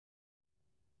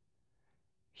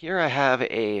Here I have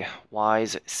a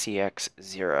Wyse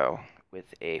Cx0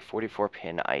 with a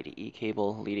 44-pin IDE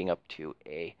cable leading up to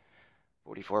a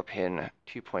 44-pin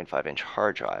 2.5-inch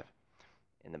hard drive.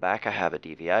 In the back I have a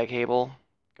DVI cable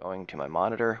going to my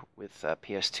monitor with a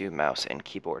PS2 mouse and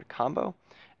keyboard combo,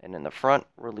 and in the front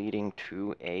we're leading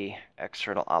to a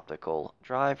external optical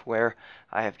drive where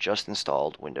I have just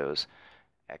installed Windows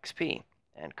XP,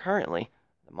 and currently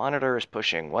the monitor is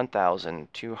pushing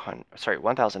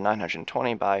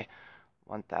 1920 by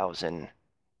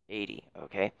 1080.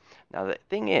 Okay, now the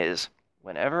thing is,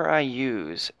 whenever I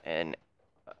use an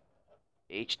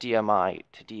HDMI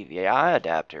to DVI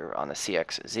adapter on the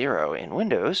CX0 in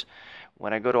Windows,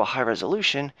 when I go to a high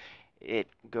resolution, it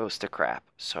goes to crap.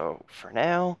 So for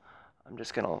now, I'm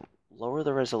just going to lower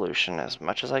the resolution as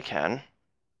much as I can.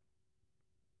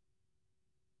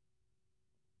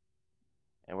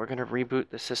 And we're going to reboot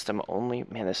the system only.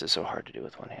 Man, this is so hard to do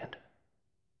with one hand.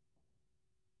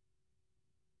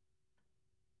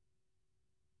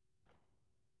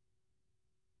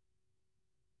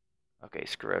 Okay,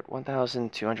 screw it.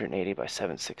 1280 by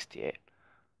 768.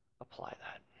 Apply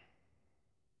that.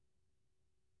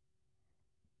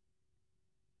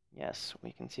 Yes,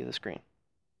 we can see the screen.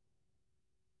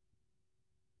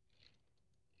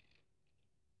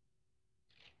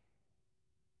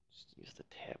 Just use the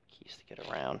tab keys to get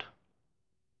around.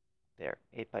 There,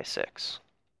 8 by 6.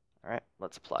 All right,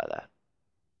 let's apply that.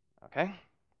 Okay.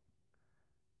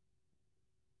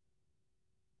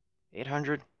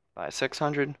 800 by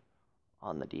 600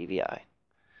 on the DVI.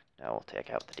 Now we'll take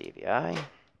out the DVI,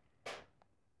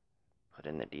 put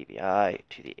in the DVI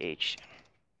to the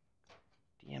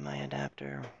HDMI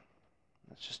adapter.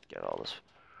 Let's just get all this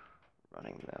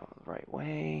running the right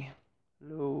way.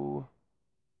 Low.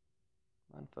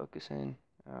 Unfocusing.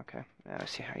 Okay, now I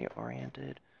see how you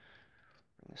oriented.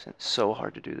 Bring this in. It's so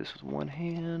hard to do this with one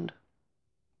hand.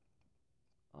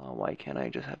 Why can't I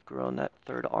just have grown that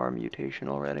third arm mutation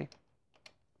already?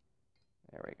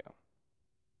 There we go.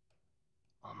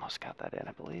 Almost got that in,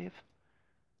 I believe.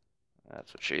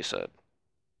 That's what she said.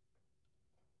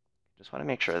 Just want to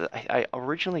make sure that I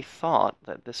originally thought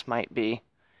that this might be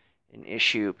an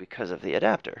issue because of the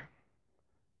adapter.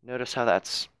 Notice how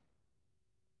that's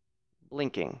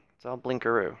blinking. It's all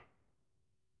blinkaroo.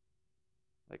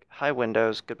 Like hi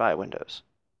Windows, goodbye Windows.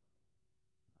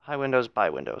 Hi Windows, bye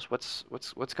Windows. What's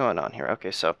going on here?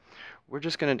 Okay, so we're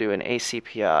just going to do an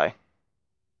ACPI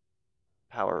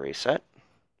power reset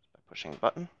by pushing the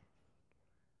button.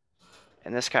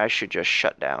 And this guy should just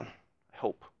shut down, I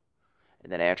hope.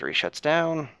 And then after he shuts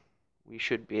down, we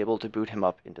should be able to boot him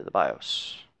up into the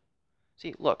BIOS.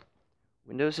 See, look,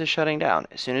 Windows is shutting down.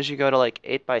 As soon as you go to like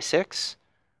 8 by 6,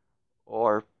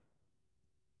 or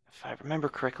if I remember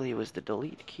correctly, it was the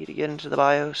delete key to get into the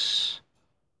BIOS.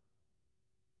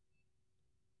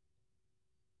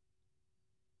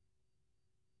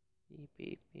 Beep,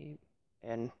 beep, beep.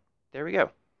 And there we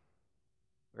go.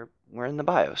 We're in the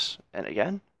BIOS. And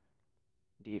again,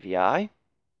 DVI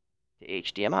to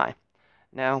HDMI.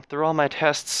 Now, through all my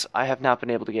tests, I have not been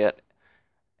able to get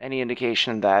any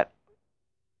indication that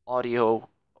audio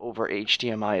over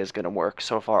HDMI is going to work.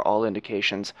 So far, all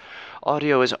indications,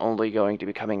 audio is only going to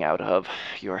be coming out of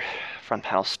your front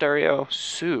panel stereo.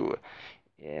 So,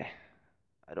 yeah,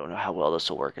 I don't know how well this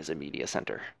will work as a media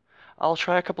center. I'll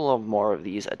try a couple of more of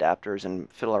these adapters and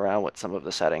fiddle around with some of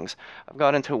the settings. I've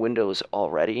got into Windows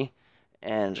already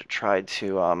and tried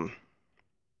to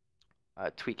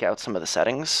tweak out some of the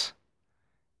settings,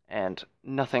 and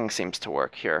nothing seems to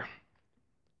work here.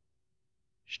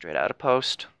 Straight out of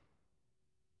post,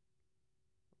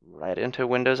 right into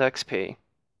Windows XP.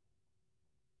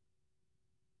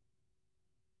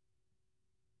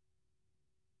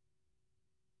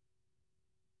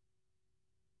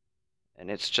 And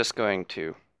it's just going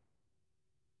to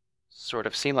sort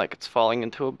of seem like it's falling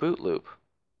into a boot loop.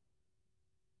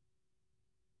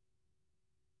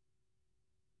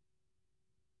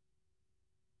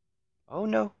 Oh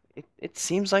no, it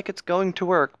seems like it's going to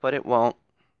work, but it won't.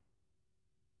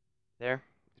 There,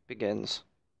 it begins.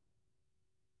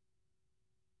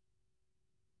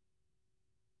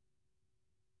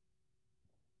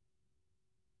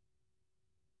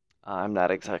 I'm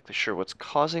not exactly sure what's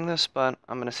causing this, but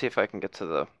I'm going to see if I can get to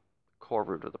the core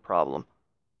root of the problem.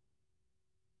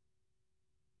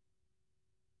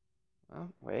 Oh,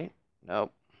 wait,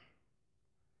 nope.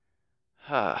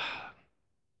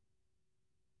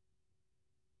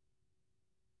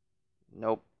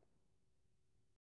 Nope.